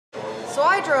So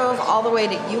I drove all the way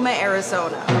to Yuma,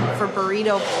 Arizona for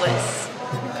burrito bliss,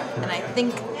 and I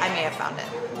think I may have found it.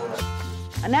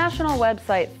 A national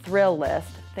website thrill list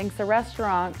thinks a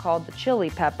restaurant called the Chile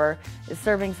Pepper is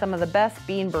serving some of the best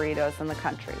bean burritos in the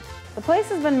country. The place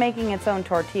has been making its own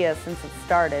tortillas since it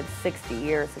started 60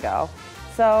 years ago,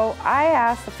 so I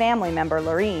asked a family member,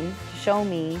 Lorene, to show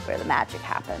me where the magic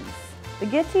happens. The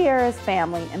Gutierrez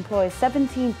family employs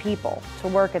 17 people to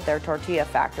work at their tortilla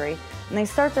factory, and they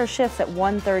start their shifts at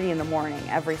 1:30 in the morning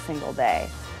every single day.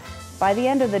 By the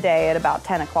end of the day, at about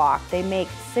 10 o'clock, they make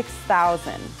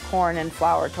 6,000 corn and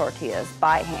flour tortillas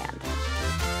by hand.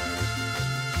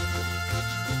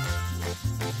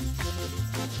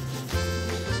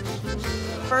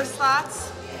 First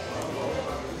thoughts?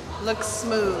 Looks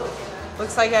smooth.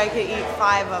 Looks like I could eat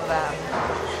 5 of them.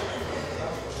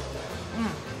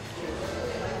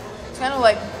 It's kind of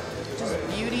like just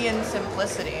beauty and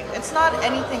simplicity. It's not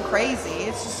anything crazy.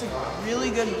 It's just a really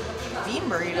good bean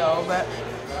burrito, but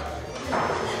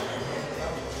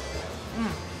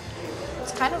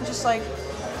it's kind of just like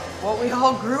what we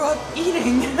all grew up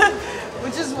eating,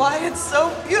 which is why it's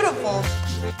so beautiful.